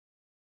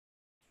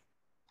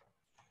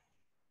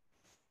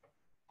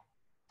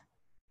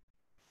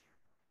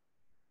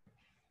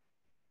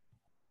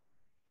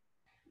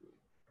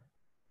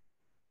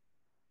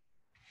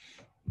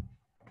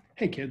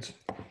Hey kids,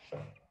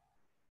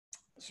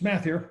 it's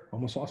Math here.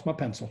 Almost lost my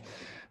pencil.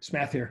 It's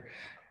Math here.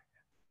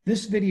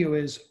 This video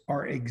is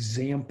our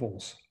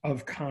examples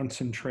of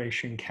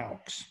concentration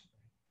calcs.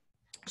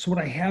 So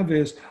what I have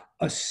is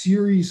a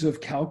series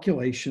of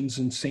calculations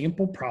and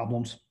sample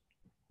problems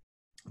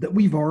that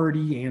we've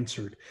already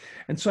answered.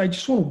 And so I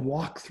just want to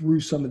walk through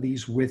some of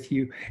these with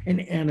you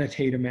and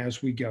annotate them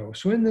as we go.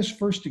 So in this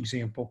first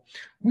example,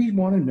 we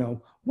want to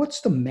know what's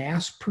the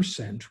mass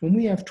percent when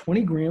we have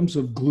 20 grams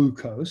of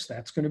glucose,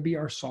 that's going to be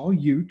our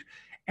solute,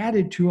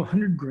 added to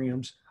 100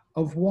 grams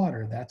of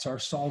water, that's our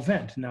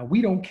solvent. Now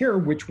we don't care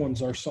which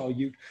one's our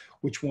solute,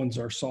 which one's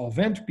our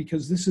solvent,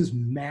 because this is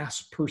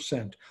mass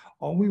percent.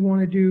 All we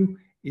want to do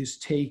is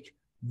take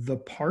the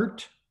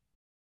part,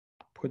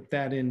 put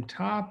that in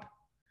top,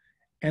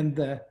 and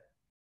the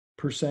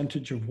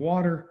percentage of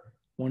water,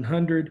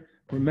 100.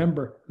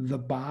 Remember, the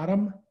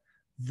bottom,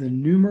 the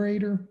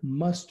numerator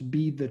must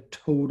be the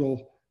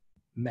total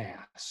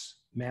mass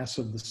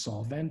of the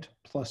solvent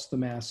plus the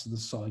mass of the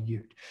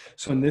solute.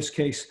 So in this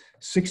case,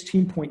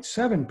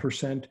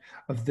 16.7%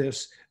 of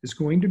this is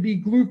going to be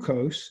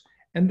glucose,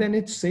 and then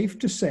it's safe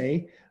to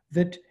say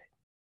that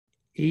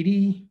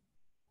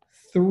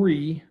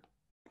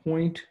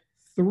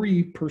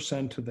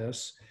 83.3% of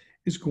this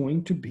is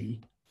going to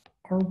be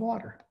our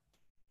water.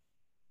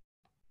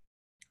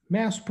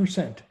 Mass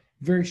percent,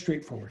 very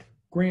straightforward.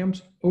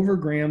 Grams over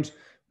grams,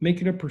 make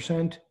it a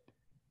percent,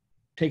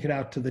 take it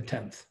out to the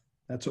 10th.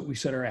 That's what we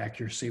said our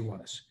accuracy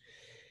was.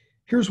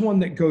 Here's one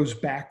that goes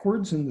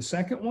backwards in the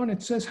second one.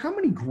 It says how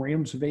many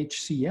grams of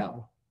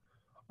HCl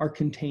are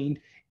contained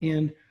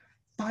in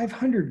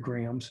 500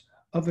 grams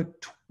of a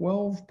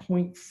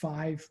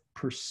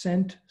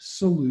 12.5%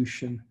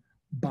 solution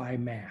by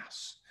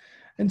mass.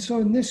 And so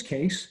in this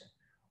case,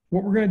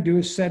 what we're going to do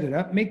is set it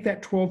up, make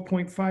that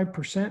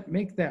 12.5%,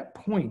 make that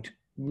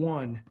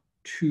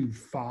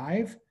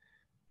 0.125,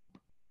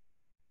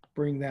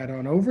 bring that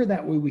on over.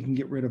 That way we can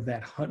get rid of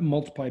that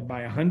multiplied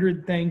by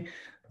 100 thing.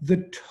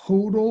 The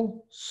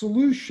total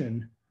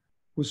solution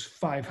was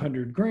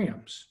 500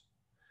 grams.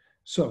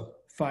 So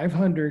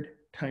 500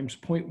 times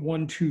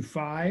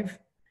 0.125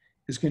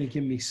 is going to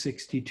give me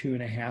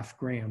 62.5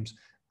 grams.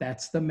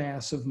 That's the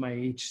mass of my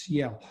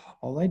HCl.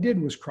 All I did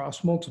was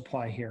cross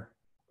multiply here.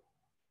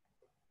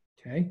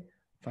 Okay,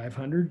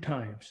 500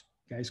 times.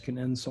 You guys can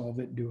unsolve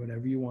it, do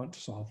whatever you want to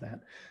solve that.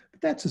 But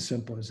that's as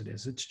simple as it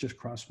is. It's just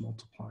cross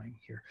multiplying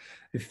here.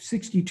 If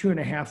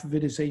 62.5 of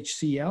it is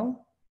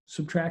HCl,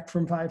 subtract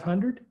from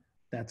 500,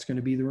 that's going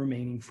to be the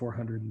remaining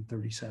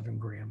 437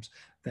 grams.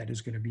 That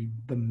is going to be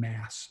the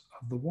mass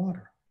of the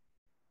water.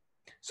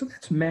 So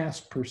that's mass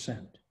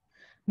percent.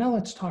 Now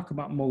let's talk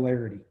about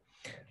molarity.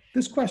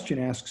 This question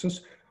asks us,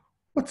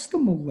 what's the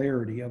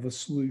molarity of a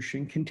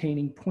solution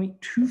containing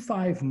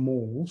 0.25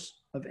 moles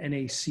of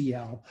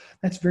NaCl?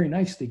 That's very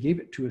nice. They gave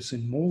it to us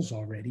in moles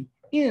already,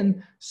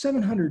 in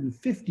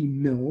 750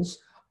 mils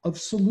of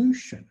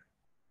solution.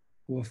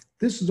 Well, if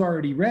this is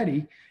already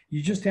ready,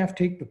 you just have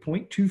to take the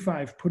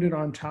 0.25, put it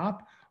on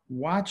top,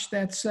 watch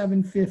that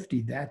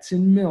 750. That's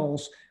in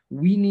mils.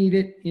 We need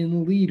it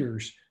in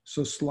liters.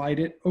 So slide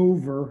it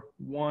over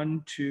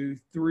 1, 2,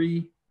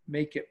 3,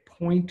 make it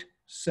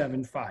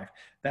 0.75.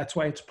 That's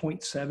why it's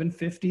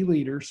 0.750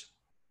 liters.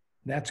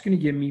 That's going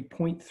to give me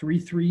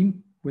 0.33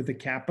 with a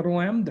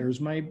capital M. There's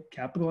my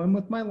capital M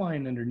with my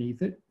line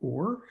underneath it.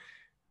 Or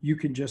you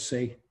can just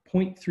say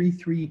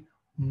 0.33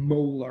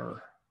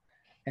 molar.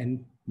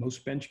 And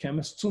most bench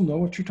chemists will know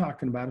what you're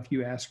talking about if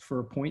you ask for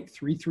a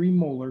 0.33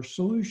 molar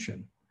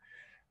solution.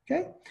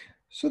 Okay,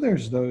 so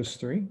there's those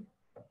three.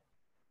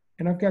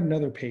 And I've got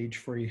another page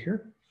for you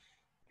here.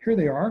 Here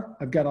they are.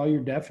 I've got all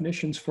your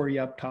definitions for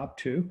you up top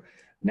too.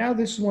 Now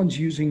this one's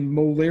using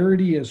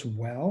molarity as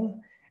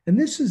well. And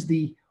this is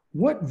the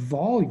what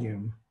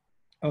volume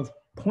of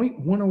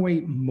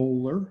 0.108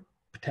 molar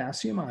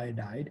potassium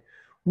iodide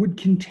would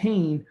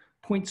contain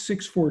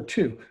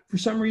 0.642. For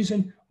some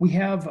reason, we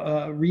have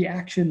a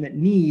reaction that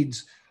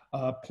needs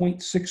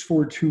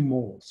 0.642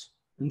 moles.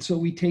 And so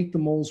we take the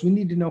moles. We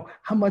need to know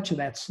how much of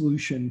that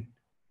solution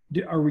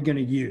are we going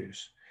to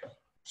use.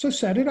 So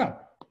set it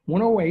up.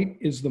 108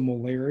 is the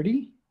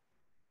molarity.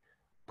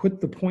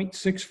 Put the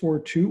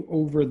 0.642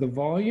 over the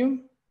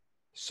volume.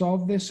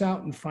 Solve this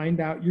out and find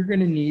out you're going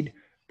to need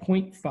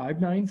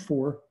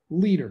 0.594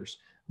 liters.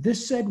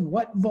 This said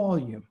what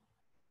volume?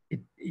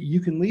 You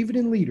can leave it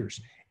in liters.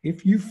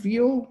 If you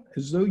feel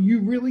as though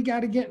you really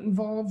got to get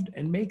involved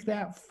and make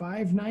that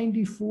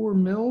 594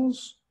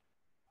 mils,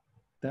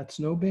 that's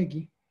no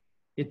biggie.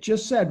 It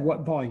just said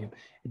what volume.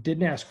 It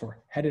didn't ask for.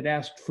 Had it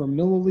asked for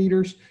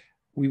milliliters,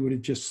 we would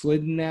have just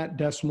slid in that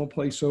decimal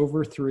place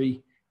over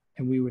 3,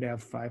 and we would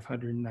have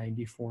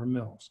 594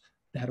 mils.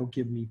 That'll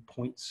give me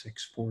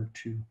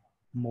 0.642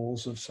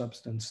 moles of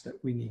substance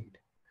that we need.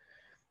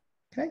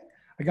 Okay,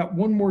 I got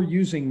one more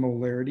using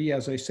molarity.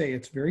 As I say,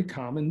 it's very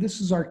common. This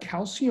is our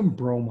calcium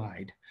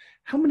bromide.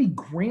 How many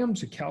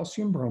grams of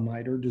calcium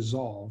bromide are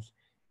dissolved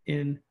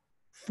in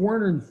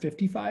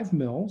 455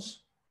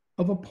 mils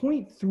of a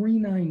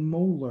 0.39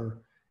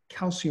 molar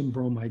calcium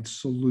bromide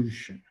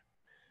solution?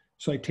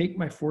 So I take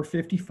my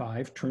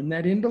 455, turn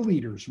that into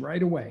liters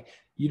right away.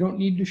 You don't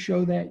need to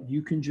show that.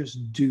 You can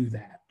just do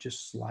that.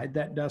 Just slide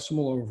that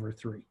decimal over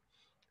 3.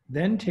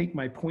 Then take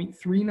my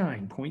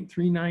 0.39.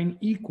 0.39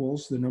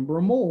 equals the number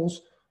of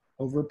moles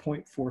over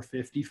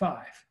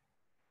 0.455.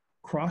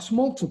 Cross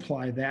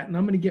multiply that, and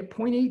I'm going to get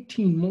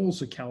 0.18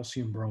 moles of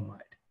calcium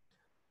bromide.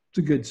 It's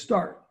a good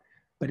start,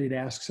 but it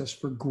asks us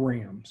for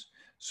grams.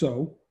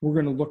 So we're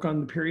going to look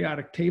on the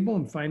periodic table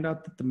and find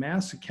out that the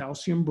mass of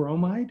calcium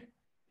bromide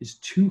is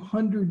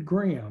 200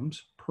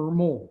 grams per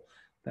mole.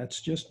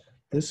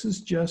 This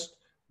is just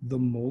the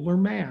molar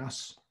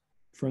mass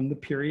from the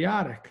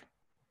periodic.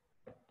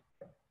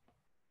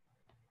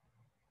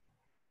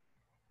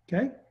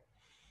 Okay?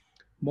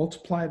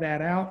 Multiply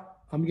that out.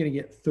 I'm going to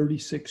get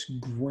 36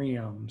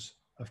 grams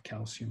of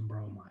calcium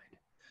bromide.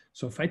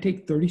 So if I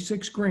take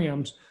 36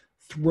 grams,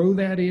 throw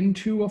that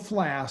into a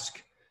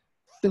flask,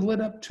 fill it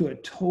up to a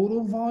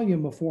total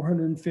volume of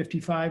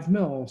 455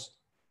 mils,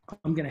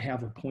 I'm going to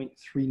have a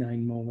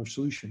 0.39 molar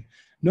solution.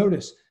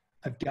 Notice,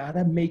 I've got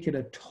to make it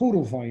a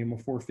total volume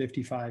of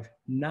 455,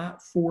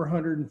 not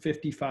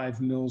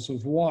 455 mils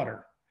of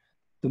water.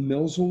 The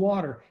mils of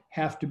water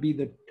have to be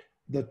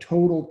the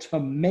total to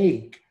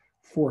make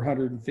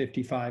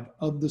 455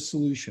 of the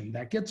solution.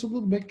 That gets a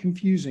little bit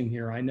confusing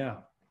here, I know.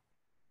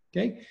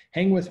 Okay,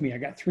 hang with me. I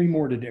got 3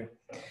 more to do.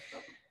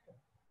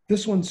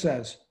 This one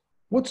says,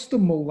 what's the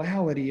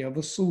molality of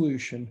a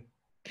solution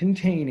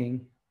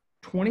containing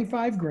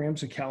 25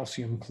 grams of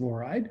calcium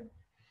chloride,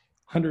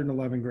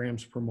 111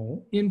 grams per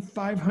mole, in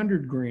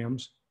 500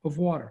 grams of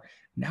water?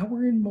 Now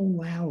we're in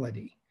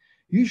molality.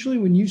 Usually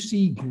when you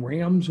see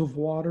grams of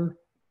water,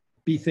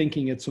 be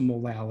thinking it's a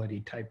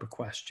molality type of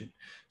question.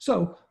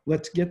 So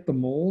let's get the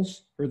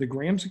moles or the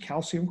grams of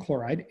calcium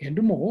chloride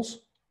into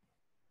moles,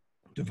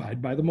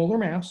 divide by the molar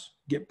mass,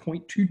 get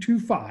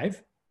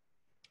 0.225,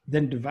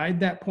 then divide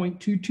that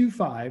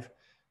 0.225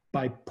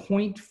 by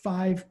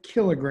 0.5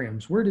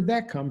 kilograms. Where did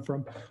that come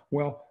from?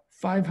 Well,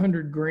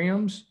 500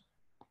 grams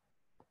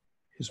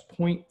is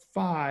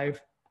 0.5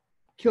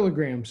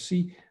 kilograms.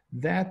 See,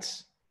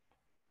 that's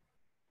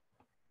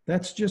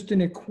just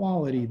an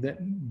equality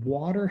that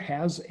water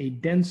has a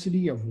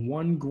density of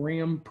 1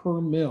 gram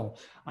per mil.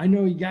 I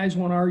know you guys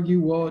want to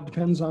argue, well, it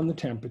depends on the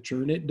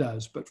temperature, and it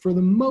does. But for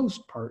the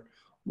most part,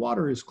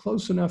 water is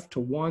close enough to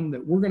 1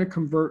 that we're going to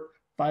convert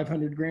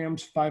 500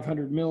 grams,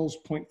 500 mils,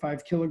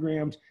 0.5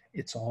 kilograms.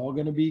 It's all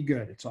going to be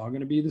good. It's all going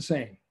to be the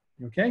same.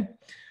 Okay?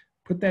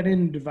 Put that in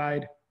and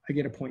divide. I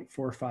get a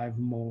 0.45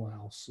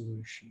 molal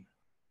solution.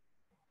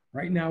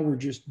 Right now, we're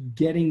just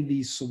getting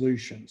these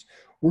solutions.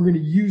 We're going to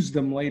use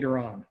them later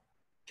on.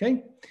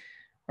 Okay?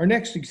 Our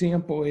next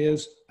example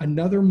is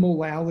another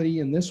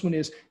molality, and this one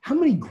is, how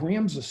many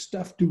grams of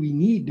stuff do we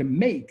need to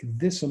make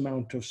this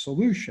amount of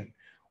solution?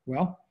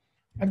 Well,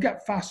 I've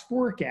got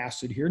phosphoric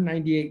acid here,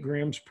 98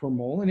 grams per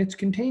mole, and it's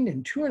contained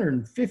in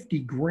 250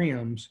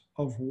 grams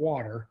of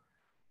water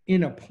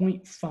in a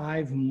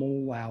 0.5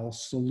 molal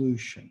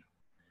solution.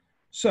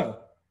 So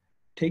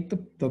take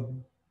the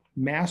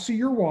mass of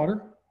your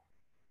water,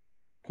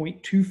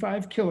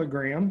 0.25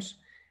 kilograms,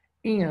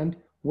 and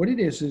what it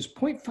is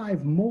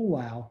 0.5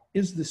 molal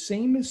is the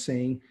same as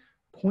saying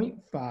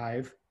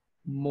 0.5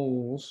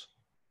 moles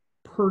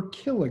per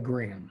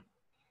kilogram.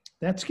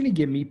 That's going to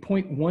give me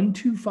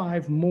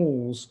 0.125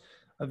 moles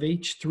of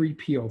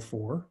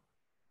H3PO4.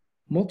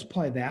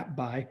 Multiply that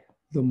by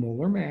the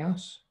molar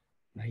mass,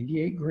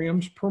 98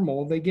 grams per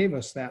mole. They gave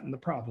us that in the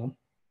problem.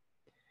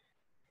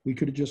 We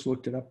could have just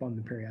looked it up on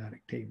the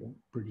periodic table.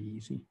 Pretty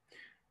easy.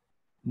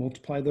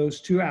 Multiply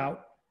those two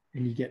out,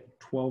 and you get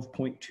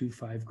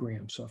 12.25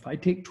 grams. So if I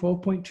take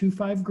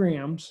 12.25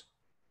 grams,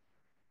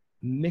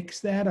 mix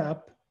that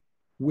up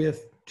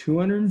with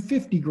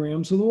 250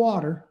 grams of the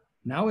water,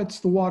 now it's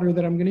the water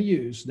that I'm going to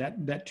use.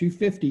 That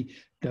 250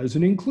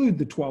 doesn't include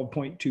the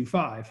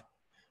 12.25.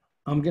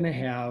 I'm going to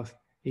have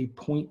a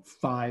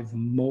 0.5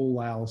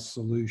 molal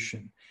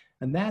solution.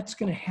 And that's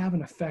going to have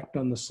an effect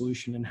on the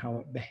solution and how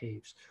it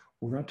behaves.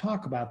 We're going to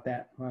talk about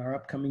that in our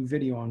upcoming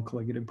video on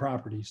colligative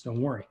properties.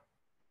 Don't worry.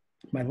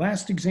 My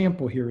last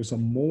example here is a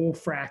mole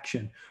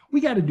fraction.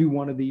 We got to do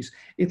one of these.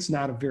 It's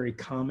not a very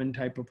common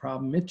type of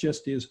problem. It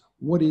just is,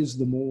 what is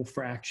the mole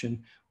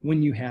fraction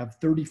when you have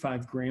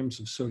 35 grams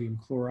of sodium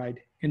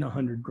chloride in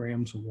 100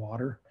 grams of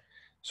water?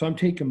 So I'm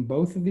taking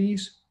both of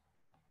these,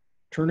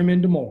 turn them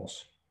into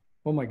moles.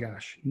 Oh my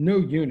gosh, no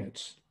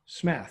units.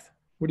 Smath,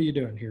 what are you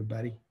doing here,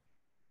 buddy?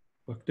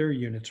 Look, there are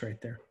units right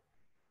there.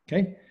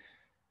 Okay,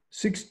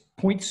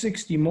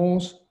 6.60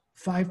 moles,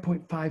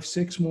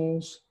 5.56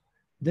 moles.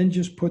 Then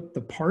just put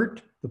the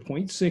part, the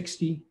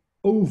 0.60,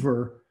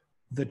 over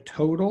the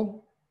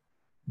total.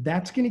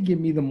 That's going to give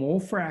me the mole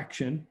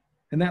fraction.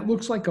 And that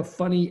looks like a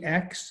funny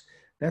X.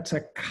 That's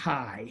a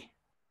chi.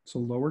 It's a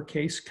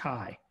lowercase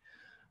chi.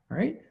 All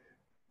right.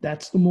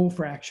 That's the mole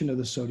fraction of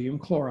the sodium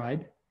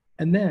chloride.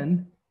 And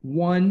then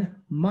 1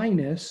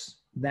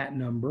 minus that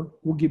number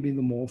will give me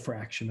the mole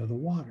fraction of the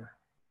water.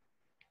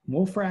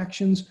 Mole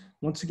fractions,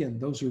 once again,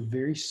 those are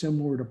very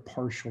similar to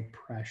partial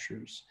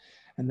pressures.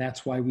 And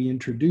that's why we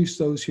introduce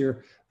those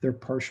here. They're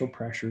partial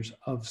pressures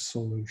of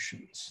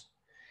solutions.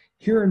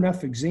 Here are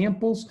enough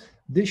examples.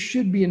 This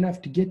should be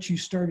enough to get you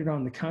started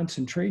on the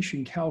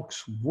Concentration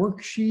Calcs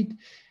worksheet.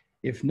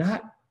 If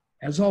not,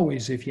 as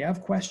always, if you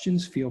have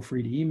questions, feel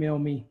free to email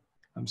me.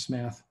 I'm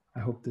Smath. I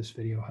hope this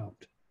video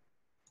helped.